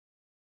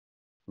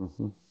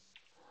hmm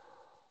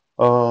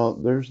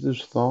there's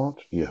this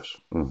thought, yes.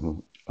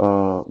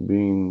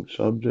 Being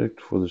subject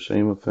for the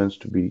same offense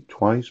to be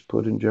twice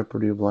put in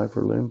jeopardy of life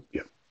or limb,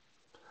 yeah.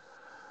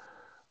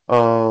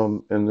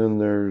 And then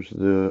there's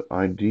the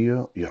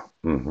idea, yeah,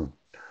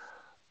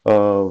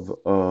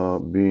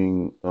 of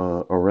being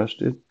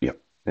arrested, yeah,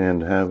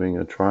 and having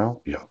a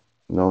trial, yeah,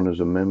 known as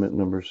Amendment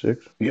Number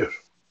 6, yes.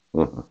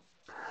 Mhm.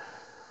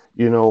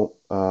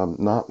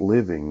 Not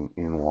living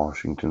in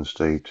Washington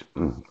State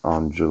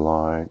on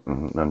July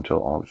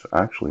until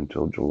actually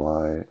until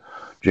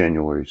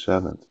January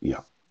 7th.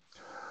 Yeah.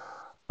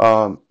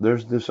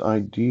 There's this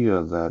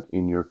idea that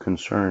in your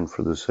concern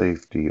for the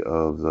safety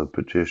of the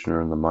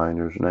petitioner and the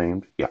minors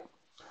named, yeah,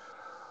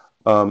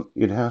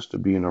 it has to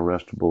be an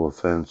arrestable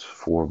offense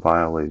for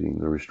violating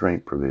the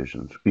restraint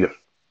provisions. Yes.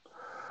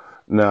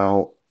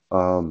 Now,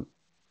 um,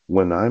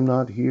 when I'm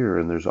not here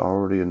and there's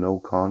already a no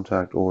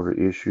contact order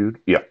issued,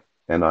 yeah,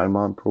 and I'm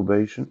on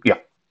probation, yeah.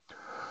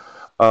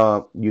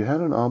 You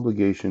had an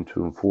obligation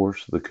to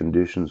enforce the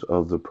conditions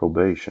of the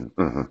probation.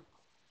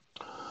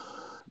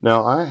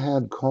 Now, I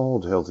had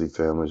called Healthy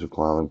Families of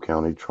Clallam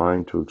County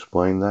trying to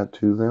explain that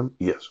to them.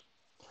 Yes.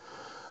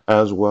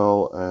 As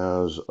well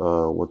as,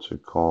 what's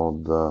it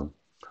called?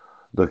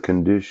 The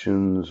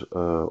conditions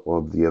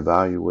of the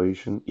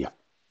evaluation. Yeah.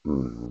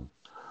 hmm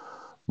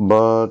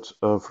But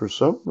for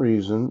some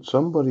reason,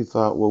 somebody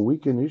thought, well, we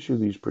can issue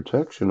these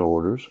protection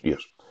orders.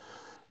 Yes.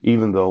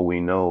 Even though we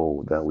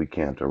know that we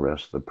can't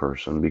arrest the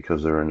person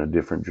because they're in a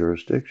different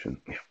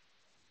jurisdiction. Yeah.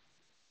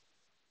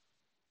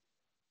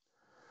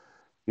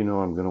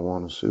 I'm going to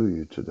want to sue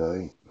you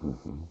today.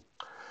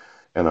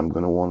 And I'm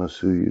going to want to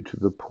sue you to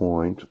the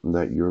point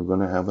that you're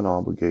going to have an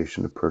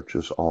obligation to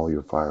purchase all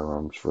your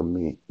firearms from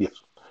me. Yes.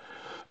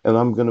 And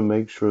I'm going to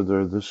make sure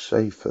they're the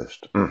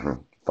safest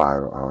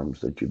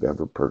firearms that you've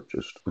ever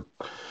purchased.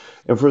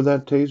 And for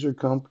that taser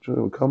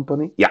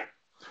company, yeah,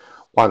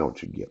 why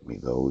don't you get me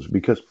those?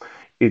 Because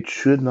it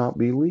should not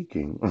be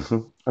leaking.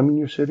 I mean,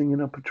 you're sitting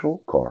in a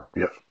patrol car.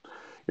 Yes.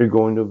 You're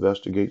going to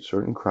investigate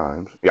certain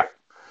crimes. Yeah.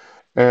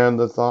 And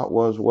the thought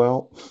was,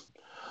 well,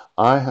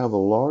 I have a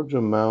large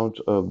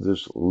amount of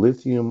this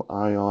lithium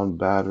ion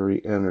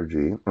battery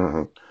energy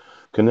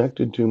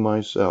connected to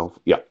myself.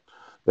 Yeah,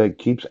 that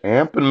keeps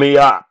amping me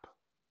up.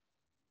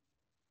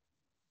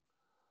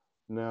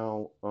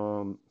 Now,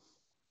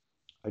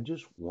 I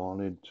just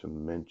wanted to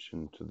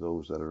mention to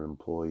those that are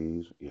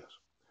employees, yes,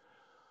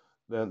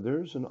 that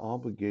there's an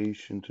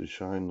obligation to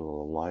shine the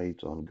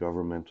light on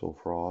governmental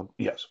fraud.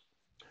 Yes,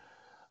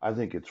 I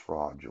think it's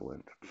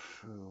fraudulent.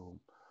 So,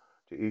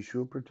 to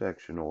issue a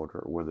protection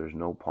order where there's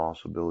no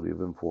possibility of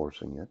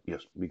enforcing it,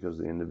 yes, because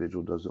the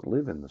individual doesn't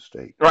live in the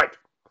state. Right.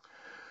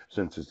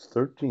 Since it's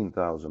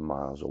 13,000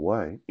 miles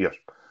away, yes,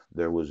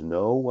 there was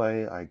no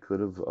way I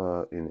could have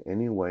in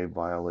any way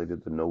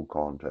violated the no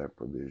contact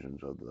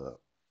provisions of the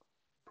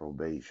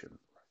probation.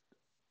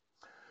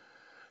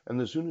 And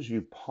as soon as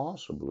you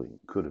possibly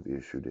could have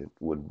issued it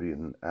would be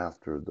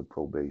after the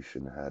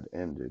probation had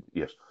ended,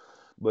 yes,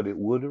 but it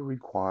would have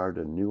required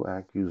a new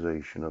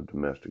accusation of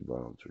domestic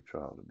violence or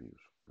child abuse.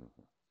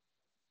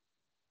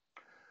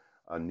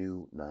 A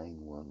new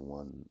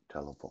 911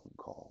 telephone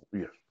call.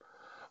 Yes,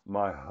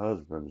 my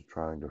husband's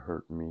trying to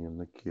hurt me and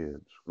the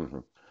kids.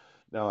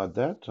 Now, at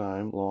that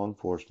time, law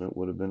enforcement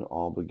would have been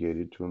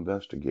obligated to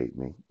investigate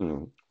me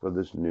for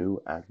this new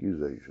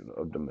accusation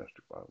of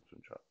domestic violence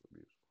and child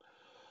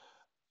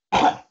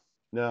abuse.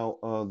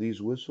 Now, these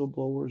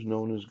whistleblowers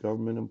known as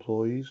government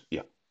employees,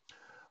 yeah,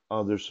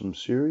 there's some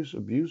serious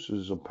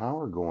abuses of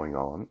power going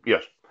on.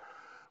 Yes.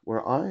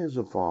 Where I, as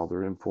a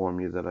father, inform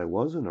you that I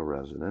wasn't a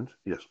resident.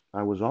 Yes.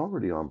 I was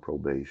already on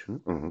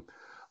probation.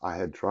 I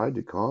had tried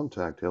to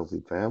contact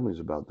Healthy Families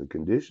about the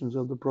conditions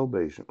of the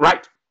probation.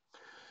 Right.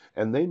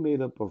 And they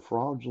made up a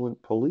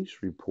fraudulent police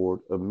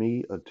report of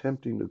me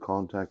attempting to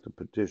contact the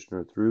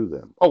petitioner through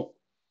them. Oh.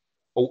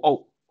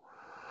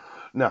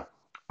 Now,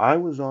 I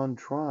was on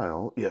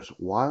trial, yes,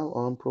 while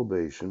on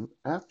probation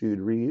after you'd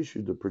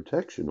reissued the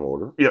protection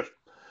order, yes,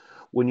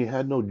 when you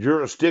had no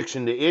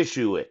jurisdiction to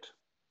issue it.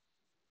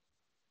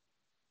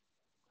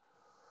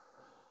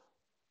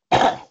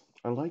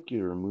 I'd like you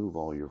to remove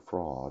all your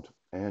fraud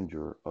and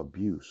your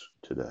abuse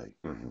today.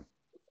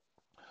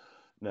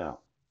 Now,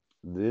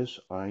 this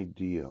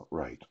idea,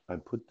 right? I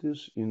put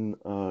this in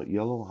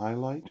yellow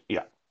highlight.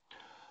 Yeah.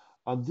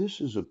 This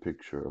is a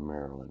picture of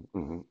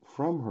Marilyn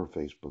from her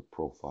Facebook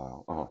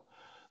profile.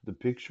 The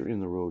picture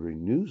in the Rotary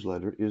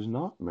newsletter is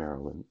not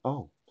Marilyn.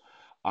 Oh,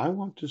 I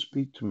want to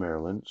speak to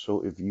Marilyn,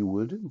 so if you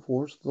would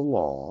enforce the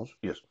laws,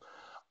 yes,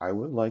 I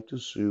would like to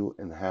sue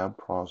and have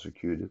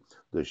prosecuted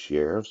the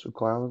sheriffs of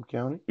Clallam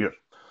County, yes,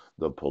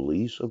 the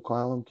police of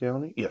Clallam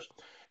County, yes,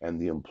 and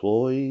the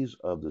employees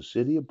of the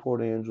city of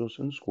Port Angeles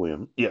and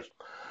Sequim, yes,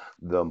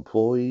 the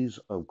employees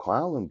of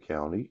Clallam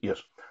County,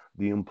 yes,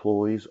 the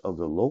employees of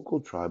the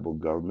local tribal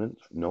government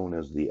known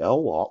as the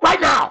LWAL,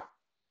 right now,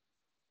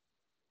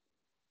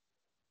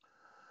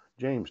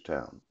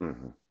 Jamestown,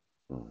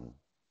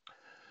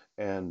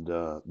 and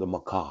the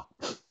macaque,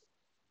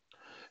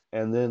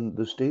 And then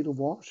the state of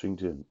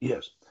Washington,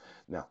 yes.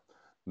 Now,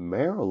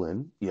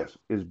 Maryland, yes,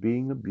 is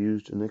being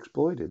abused and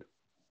exploited.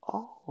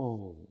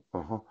 Oh,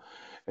 uh-huh.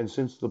 And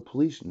since the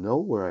police know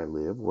where I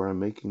live, where I'm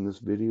making this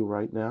video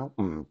right now,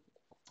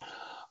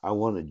 I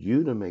wanted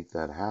you to make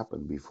that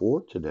happen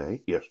before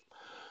today. Yes,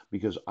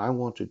 because I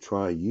want to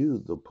try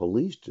you, the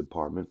police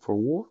department, for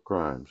war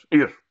crimes.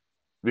 Yes,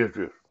 yes,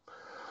 yes.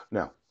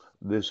 Now,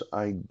 this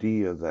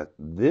idea that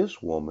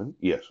this woman,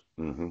 yes,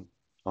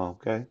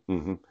 okay,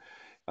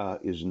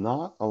 is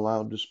not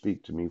allowed to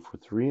speak to me for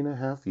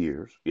 3.5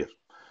 years, yes,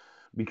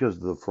 because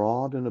of the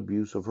fraud and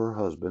abuse of her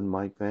husband,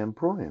 Mike Van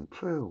Proyen.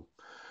 Phew.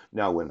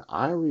 Now, when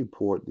I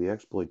report the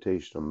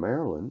exploitation of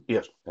Maryland,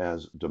 yes,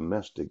 as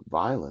domestic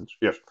violence,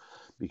 yes,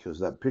 because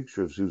that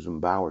picture of Susan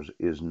Bowers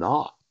is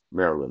not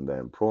Marilyn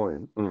Van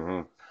Proyen,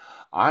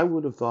 I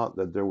would have thought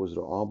that there was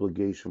an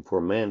obligation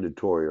for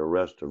mandatory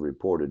arrest of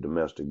reported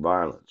domestic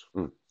violence.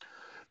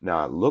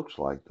 Now, it looks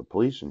like the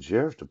police and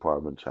sheriff's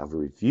departments have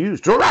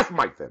refused to arrest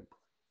Mike Van Proyen.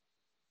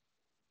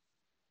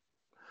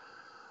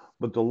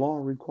 But the law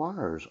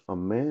requires a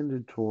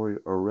mandatory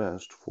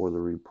arrest for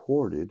the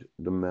reported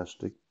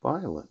domestic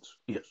violence.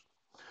 Yes.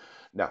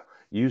 Now,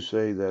 you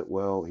say that,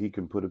 well, he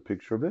can put a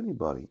picture of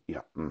anybody.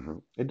 Yeah.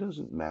 It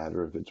doesn't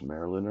matter if it's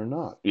Marilyn or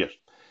not. Yes.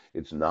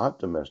 It's not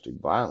domestic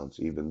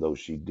violence, even though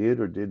she did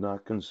or did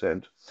not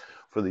consent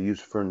for the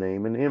use of her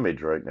name and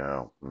image right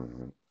now.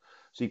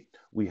 See,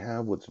 we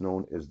have what's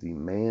known as the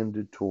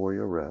mandatory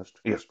arrest.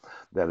 Yes,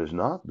 that is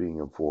not being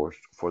enforced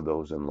for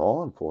those in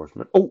law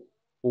enforcement.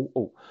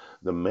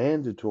 The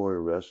mandatory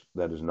arrest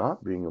that is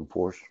not being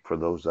enforced for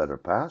those that are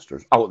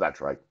pastors. Oh, that's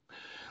right.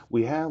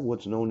 We have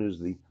what's known as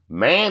the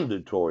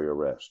mandatory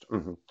arrest.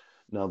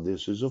 Now,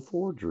 this is a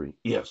forgery.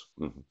 Yes.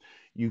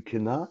 You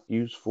cannot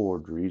use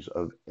forgeries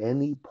of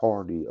any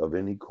party of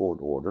any court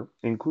order,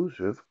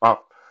 inclusive of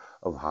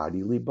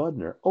Heidi Lee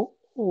Budner.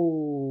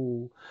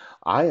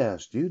 I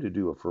asked you to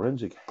do a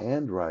forensic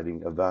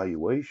handwriting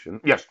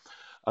evaluation, yes,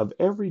 of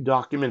every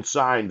document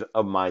signed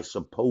of my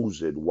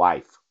supposed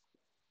wife.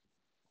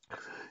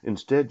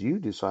 Instead, you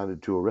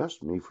decided to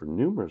arrest me for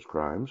numerous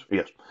crimes,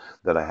 yes,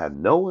 that I had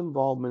no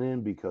involvement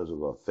in because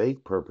of a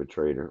fake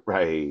perpetrator.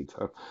 Right.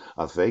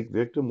 A fake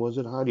victim was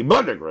it Heidi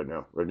Budnick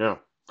right now.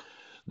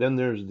 Then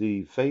there's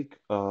the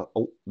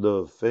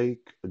the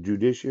fake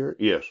judiciary.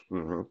 Yes.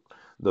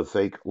 The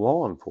fake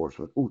law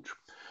enforcement. Ooch.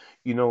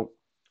 You know,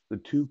 the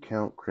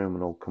 2-count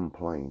criminal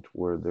complaint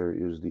where there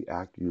is the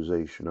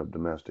accusation of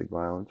domestic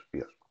violence.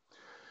 Yes.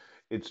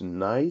 It's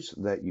nice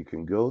that you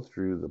can go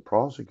through the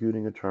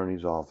prosecuting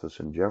attorney's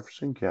office in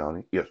Jefferson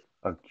County, yes,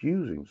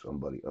 accusing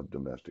somebody of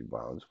domestic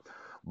violence,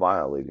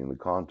 violating the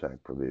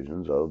contact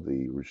provisions of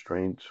the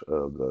restraints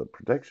of the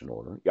protection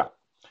order. Yeah.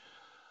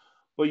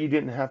 But you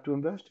didn't have to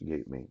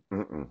investigate me.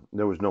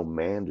 There was no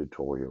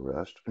mandatory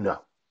arrest. No,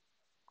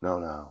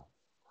 no.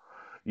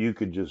 You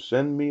could just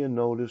send me a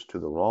notice to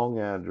the wrong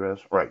address.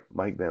 Right.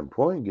 Mike Van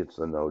Proyen gets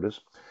the notice,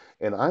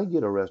 and I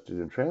get arrested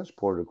and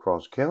transported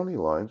across county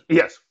lines.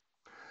 Yes.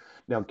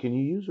 Now, can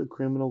you use a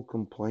criminal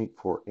complaint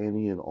for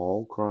any and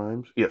all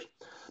crimes? Yes,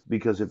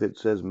 because if it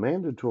says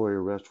mandatory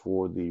arrest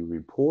for the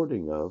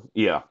reporting of,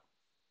 yeah,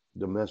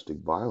 domestic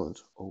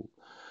violence,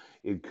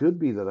 it could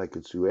be that I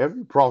could sue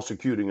every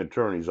prosecuting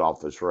attorney's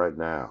office right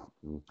now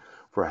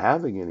for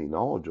having any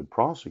knowledge of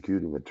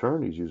prosecuting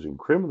attorneys using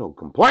criminal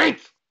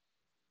complaints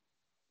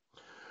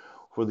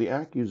for the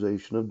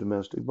accusation of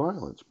domestic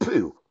violence.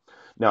 Phew.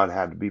 Now, it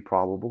had to be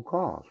probable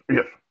cause.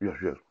 Yes.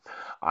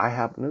 I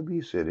happen to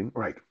be sitting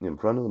right in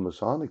front of the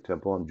Masonic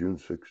Temple on June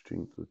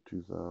 16th of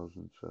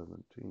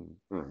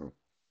 2017.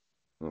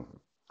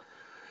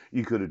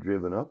 You could have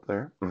driven up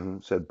there,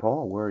 said,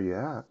 Paul, where are you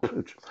at?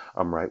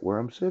 I'm right where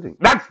I'm sitting.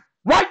 That's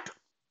right!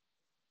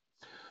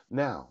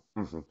 Now,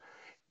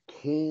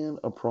 can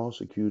a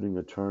prosecuting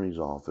attorney's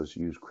office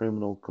use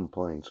criminal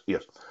complaints?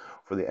 Yes.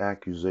 For the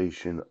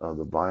accusation of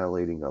the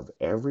violating of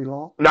every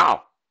law?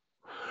 No.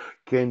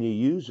 Can you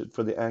use it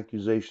for the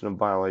accusation of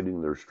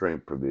violating the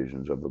restraint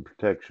provisions of the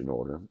protection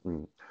order?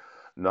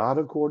 Not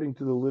according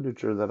to the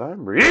literature that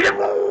I'm reading.